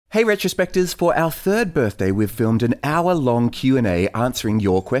Hey Retrospectors, for our third birthday we've filmed an hour-long Q&A answering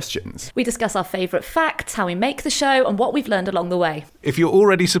your questions. We discuss our favourite facts, how we make the show, and what we've learned along the way. If you're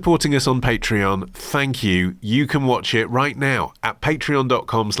already supporting us on Patreon, thank you. You can watch it right now at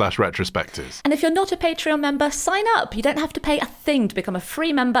patreon.com/retrospectors. And if you're not a Patreon member, sign up. You don't have to pay a thing to become a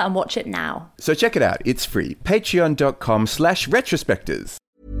free member and watch it now. So check it out, it's free. patreon.com/retrospectors.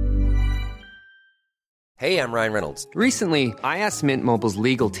 Hey, I'm Ryan Reynolds. Recently, I asked Mint Mobile's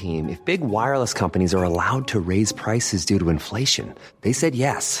legal team if big wireless companies are allowed to raise prices due to inflation. They said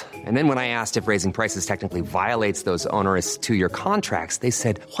yes. And then when I asked if raising prices technically violates those onerous two-year contracts, they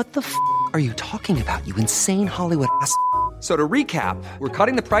said, "What the f*** are you talking about, you insane Hollywood ass?" So to recap, we're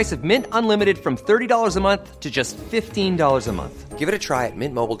cutting the price of Mint Unlimited from $30 a month to just $15 a month. Give it a try at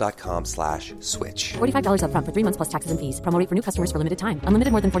mintmobile.com/switch. $45 up front for 3 months plus taxes and fees. Promo rate for new customers for limited time.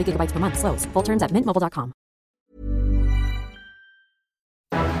 Unlimited more than 40 gigabytes per month. Slows full terms at mintmobile.com.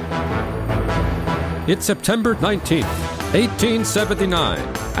 It's September 19th, 1879,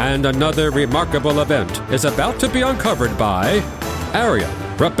 and another remarkable event is about to be uncovered by Ariel,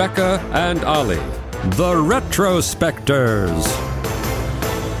 Rebecca, and Ali, the Retrospectors.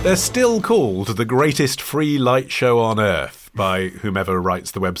 They're still called the greatest free light show on earth by whomever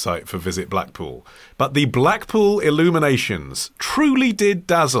writes the website for Visit Blackpool. But the Blackpool illuminations truly did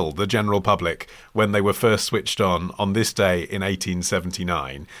dazzle the general public when they were first switched on this day in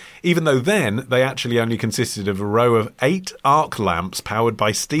 1879, even though then they actually only consisted of a row of 8 arc lamps powered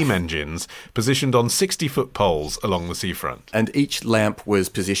by steam engines positioned on 60-foot poles along the seafront. And each lamp was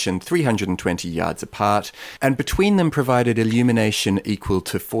positioned 320 yards apart, and between them provided illumination equal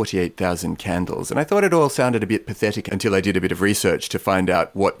to 48,000 candles. And I thought it all sounded a bit pathetic until I did a bit of research to find out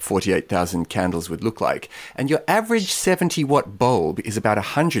what 48,000 candles would look like. And your average 70-watt bulb is about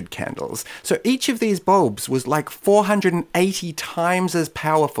 100 candles. So each of these bulbs was like 480 times as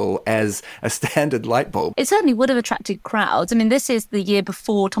powerful as a standard light bulb. It certainly would have attracted crowds. I mean, this is the year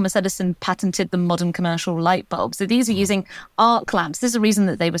before Thomas Edison patented the modern commercial light bulb. So these were using arc lamps. There's a reason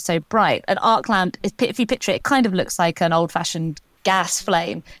that they were so bright. An arc lamp, if you picture it, it kind of looks like an old-fashioned gas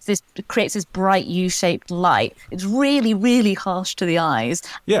flame. So this creates this bright U-shaped light. It's really, really harsh to the eyes.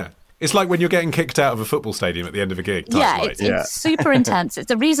 Yeah. It's like when you're getting kicked out of a football stadium at the end of a gig. It's super intense. It's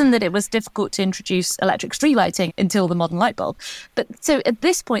the reason that it was difficult to introduce electric street lighting until the modern light bulb. But so at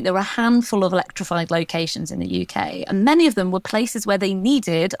this point, there were a handful of electrified locations in the UK, and many of them were places where they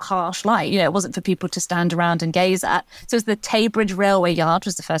needed harsh light. You know, it wasn't for people to stand around and gaze at. So the Taybridge Railway Yard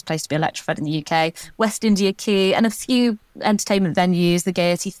was the first place to be electrified in the UK, West India Quay, and a few entertainment venues, the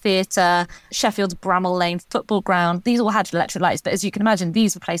Gaiety Theatre, Sheffield's Bramall Lane football ground. These all had electric lights, but as you can imagine,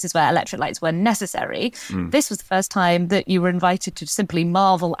 these were places where electric lights were necessary. This was the first time that you were invited to simply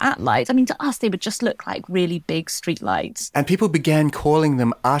marvel at lights. I mean, to us, they would just look like really big street lights. And people began calling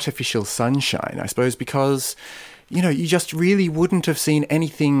them artificial sunshine, I suppose, because, you know, you just really wouldn't have seen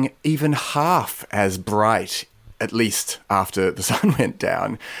anything even half as bright, at least after the sun went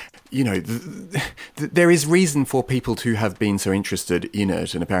down. You know, there is reason for people to have been so interested in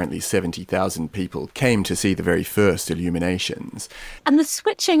it, and apparently 70,000 people came to see the very first illuminations. And the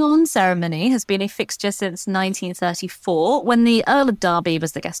switching on ceremony has been a fixture since 1934, when the Earl of Derby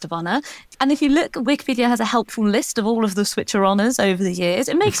was the guest of honour. And if you look, Wikipedia has a helpful list of all of the switcher honours over the years.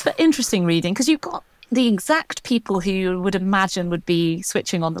 It makes for interesting reading, because you've got the exact people who you would imagine would be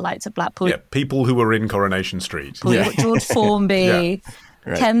switching on the lights at Blackpool. Yeah, people who were in Coronation Street. You've got George Formby,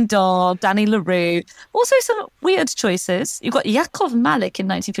 Right. Ken Dodd, Danny LaRue. Also some weird choices. You've got Yakov Malik in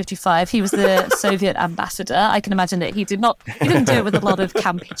 1955. He was the Soviet ambassador. I can imagine that he didn't do it with a lot of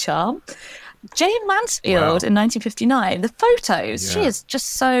campy charm. Jane Mansfield in 1959. The photos, she is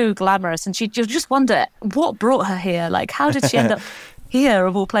just so glamorous, and you just wonder what brought her here. Like, how did she end up here,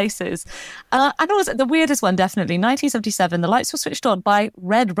 of all places? And also, the weirdest one, definitely, 1977, the lights were switched on by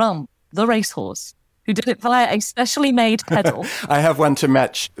Red Rum, the racehorse, who did it via a specially made pedal. I have one to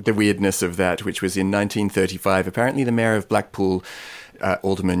match the weirdness of that, which was in 1935. Apparently the mayor of Blackpool,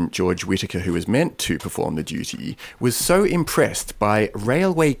 Alderman George Whittaker, who was meant to perform the duty, was so impressed by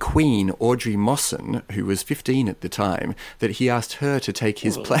railway queen Audrey Mawson, who was 15 at the time, that he asked her to take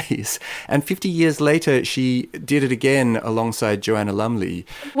his place. And 50 years later, she did it again alongside Joanna Lumley.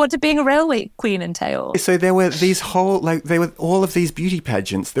 What did being a railway queen entail? So there were all of these beauty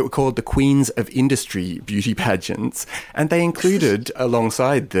pageants that were called the Queens of Industry beauty pageants, and they included,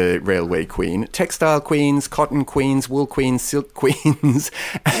 alongside the railway queen, textile queens, cotton queens, wool queens, silk queens, queens.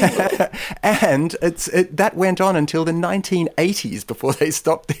 And that went on until the 1980s before they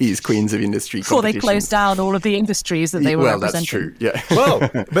stopped these Queens of Industry before they competitions. closed down all of the industries that they were representing. Well, that's true, yeah.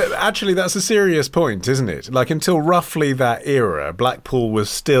 Well, but actually that's a serious point, isn't it? Like, until roughly that era, Blackpool was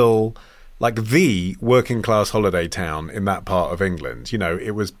still like the working class holiday town in that part of England. You know,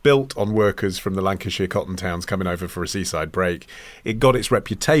 it was built on workers from the Lancashire cotton towns coming over for a seaside break. It got its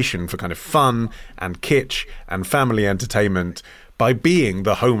reputation for kind of fun and kitsch and family entertainment by being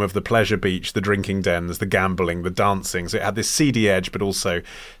the home of the pleasure beach, the drinking dens, the gambling, the dancing. So it had this seedy edge, but also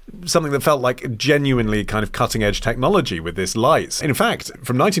something that felt like genuinely kind of cutting-edge technology with this lights. In fact,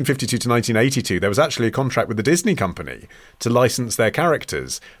 from 1952 to 1982, there was actually a contract with the Disney company to license their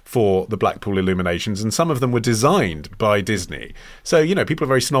characters for the Blackpool Illuminations, and some of them were designed by Disney. So, you know, people are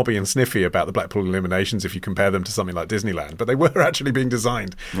very snobby and sniffy about the Blackpool Illuminations if you compare them to something like Disneyland, but they were actually being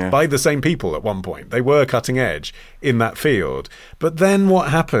designed by the same people at one point. They were cutting edge in that field. But then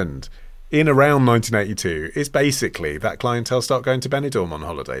what happened in around 1982 is basically that clientele start going to Benidorm on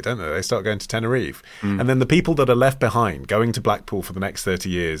holiday, don't they? They start going to Tenerife. And then the people that are left behind going to Blackpool for the next 30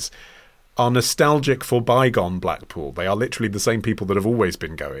 years are nostalgic for bygone Blackpool. They are literally the same people that have always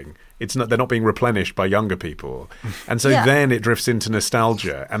been going. They're not being replenished by younger people. And so then it drifts into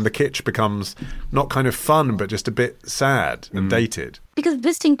nostalgia, and the kitsch becomes not kind of fun, but just a bit sad and dated. Because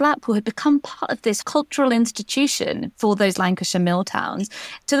visiting Blackpool had become part of this cultural institution for those Lancashire mill towns,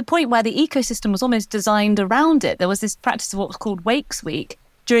 to the point where the ecosystem was almost designed around it. There was this practice of what was called Wakes Week,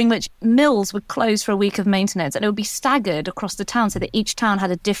 during which mills would close for a week of maintenance, and it would be staggered across the town so that each town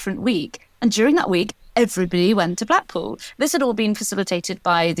had a different week. And during that week, everybody went to Blackpool. This had all been facilitated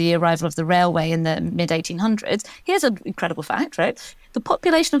by the arrival of the railway in the mid-1800s. Here's an incredible fact, right? The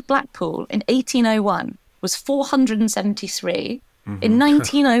population of Blackpool in 1801 was 473. In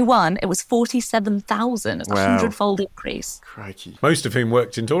 1901, it was 47,000. It's a 100-fold increase. Crikey. Most of whom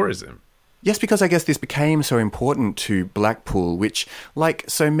worked in tourism. Yes, because I guess this became so important to Blackpool, which, like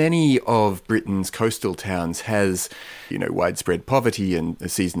so many of Britain's coastal towns, has, you know, widespread poverty and a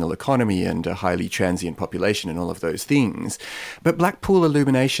seasonal economy and a highly transient population and all of those things. But Blackpool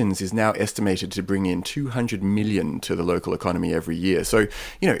Illuminations is now estimated to bring in 200 million to the local economy every year. So,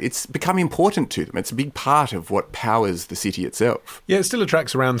 you know, it's become important to them. It's a big part of what powers the city itself. Yeah, it still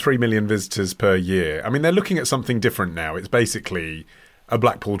attracts around 3 million visitors per year. I mean, they're looking at something different now. It's basically a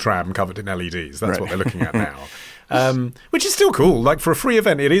Blackpool tram covered in LEDs. That's what they're looking at now. Which is still cool. Like, for a free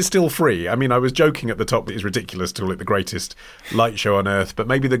event, it is still free. I mean, I was joking at the top that it's ridiculous to call it the greatest light show on earth, but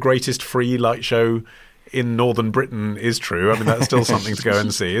maybe the greatest free light show in northern Britain is true. I mean, that's still something to go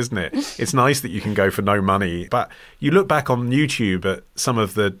and see, isn't it? It's nice that you can go for no money. But you look back on YouTube at some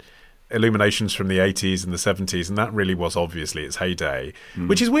of the illuminations from the 80s and the 70s, and that really was obviously its heyday,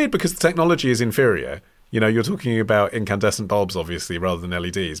 which is weird because the technology is inferior. You know, you're talking about incandescent bulbs, obviously, rather than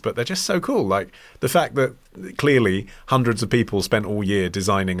LEDs, but they're just so cool. Like, the fact that clearly hundreds of people spent all year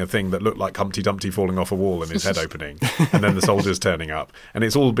designing a thing that looked like Humpty Dumpty falling off a wall and his head opening, and then the soldiers turning up. And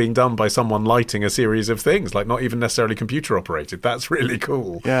it's all being done by someone lighting a series of things, like not even necessarily computer operated. That's really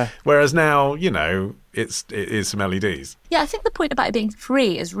cool. Yeah. Whereas now, you know, it is some LEDs. Yeah, I think the point about it being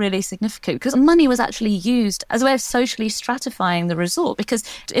free is really significant because money was actually used as a way of socially stratifying the resort, because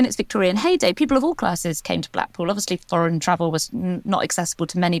in its Victorian heyday, people of all classes came to Blackpool. Obviously, foreign travel was not accessible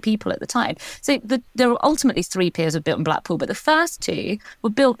to many people at the time. So there were ultimately 3 piers were built in Blackpool, but the first 2 were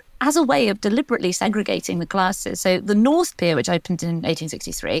built as a way of deliberately segregating the classes. So the North Pier, which opened in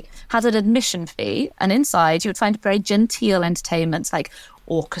 1863, had an admission fee, and inside you would find very genteel entertainments like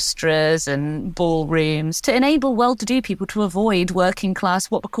orchestras and ballrooms to enable well-to-do people to avoid working class,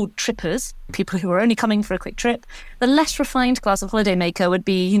 what were called trippers, people who were only coming for a quick trip. The less refined class of holidaymaker would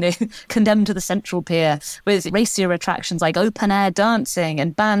be, you know, condemned to the Central Pier with racier attractions like open-air dancing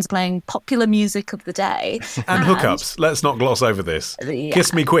and bands playing popular music of the day. And hookups. Let's not gloss over this. Yeah.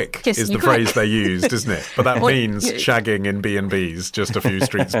 Kiss me quick Kiss is me the quick. phrase they used, isn't it? But that means shagging in B&Bs just a few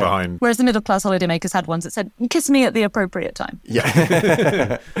streets behind. Whereas the middle-class holidaymakers had ones that said, kiss me at the appropriate time.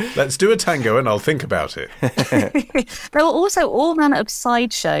 Yeah. Let's do a tango and I'll think about it. There were also all manner of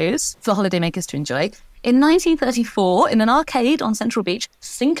sideshows for holidaymakers to enjoy. In 1934, in an arcade on Central Beach,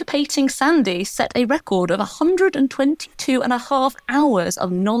 Syncopating Sandy set a record of 122 and a half hours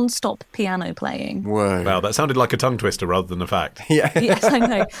of non-stop piano playing. Whoa. Wow, that sounded like a tongue twister rather than a fact. Yeah. Yes, I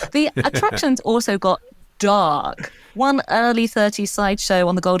know. The attractions also got dark. One early 30s sideshow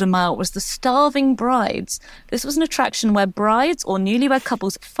on the Golden Mile was the Starving Brides. This was an attraction where brides or newlywed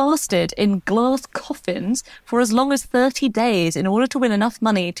couples fasted in glass coffins for as long as 30 days in order to win enough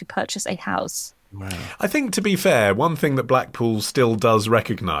money to purchase a house. Wow. I think, to be fair, one thing that Blackpool still does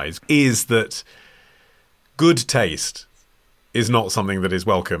recognise is that good taste is not something that is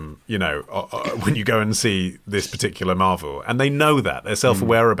welcome, when you go and see this particular Marvel. And they know that. They're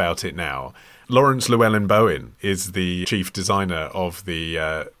self-aware about it now. Lawrence Llewellyn-Bowen is the chief designer of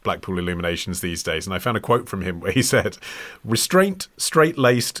the Blackpool Illuminations these days, and I found a quote from him where he said, "Restraint,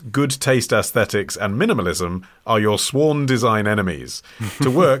 straight-laced, good taste aesthetics and minimalism are your sworn design enemies.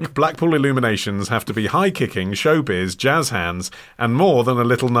 To work, Blackpool Illuminations have to be high-kicking, showbiz, jazz hands, and more than a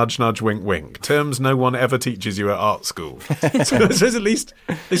little nudge-nudge, wink-wink. Terms no one ever teaches you at art school." So at least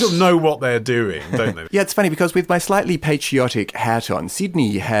they sort of know what they're doing, don't they? Yeah, it's funny because with my slightly patriotic hat on,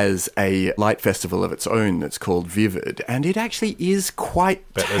 Sydney has a light festival of its own that's called Vivid, and it actually is quite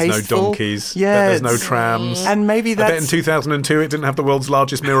tasteful. There's no donkeys. Yeah, there's no trams. And maybe that's... I bet in 2002 it didn't have the world's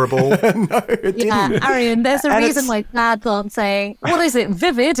largest mirror ball. No, it didn't. Arian, there's a reason why dads aren't saying, what is it,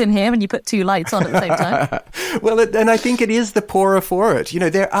 Vivid in here, and you put two lights on at the same time. Well, and I think it is the poorer for it.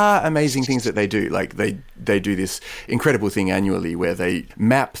 There are amazing things that they do. Like they do this incredible thing annually where they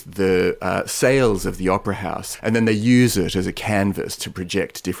map the sales of the Opera House, and then they use it as a canvas to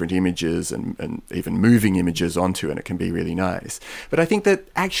project different images and even moving images onto, and it can be really nice. But I think that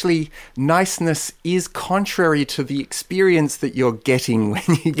actually niceness is contrary to the experience that you're getting when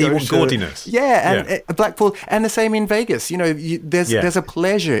you go want gaudiness. And Blackpool, and the same in Vegas. There's a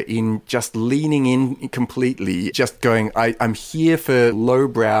pleasure in just leaning in completely, just going, I'm here for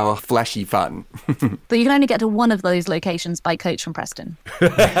lowbrow, flashy fun. But you can only get to one of those locations by coach from Preston.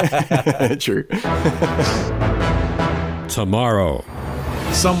 True. Tomorrow.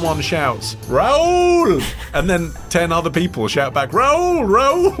 Someone shouts, "Raoul!" And then 10 other people shout back, "Raoul,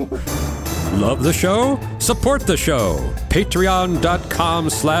 Raoul!" Love the show? Support the show.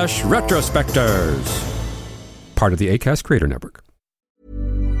 Patreon.com/retrospectors. Part of the Acast Creator Network.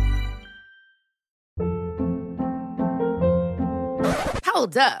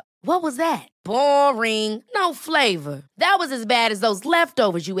 Hold up. What was that? Boring. No flavor. That was as bad as those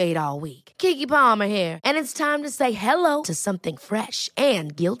leftovers you ate all week. Keke Palmer here, and it's time to say hello to something fresh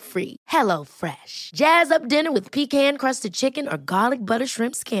and guilt-free. Hello Fresh. Jazz up dinner with pecan-crusted chicken or garlic butter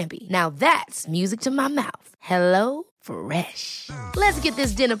shrimp scampi. Now that's music to my mouth. Hello Fresh. Let's get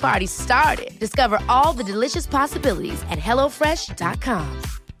this dinner party started. Discover all the delicious possibilities at HelloFresh.com.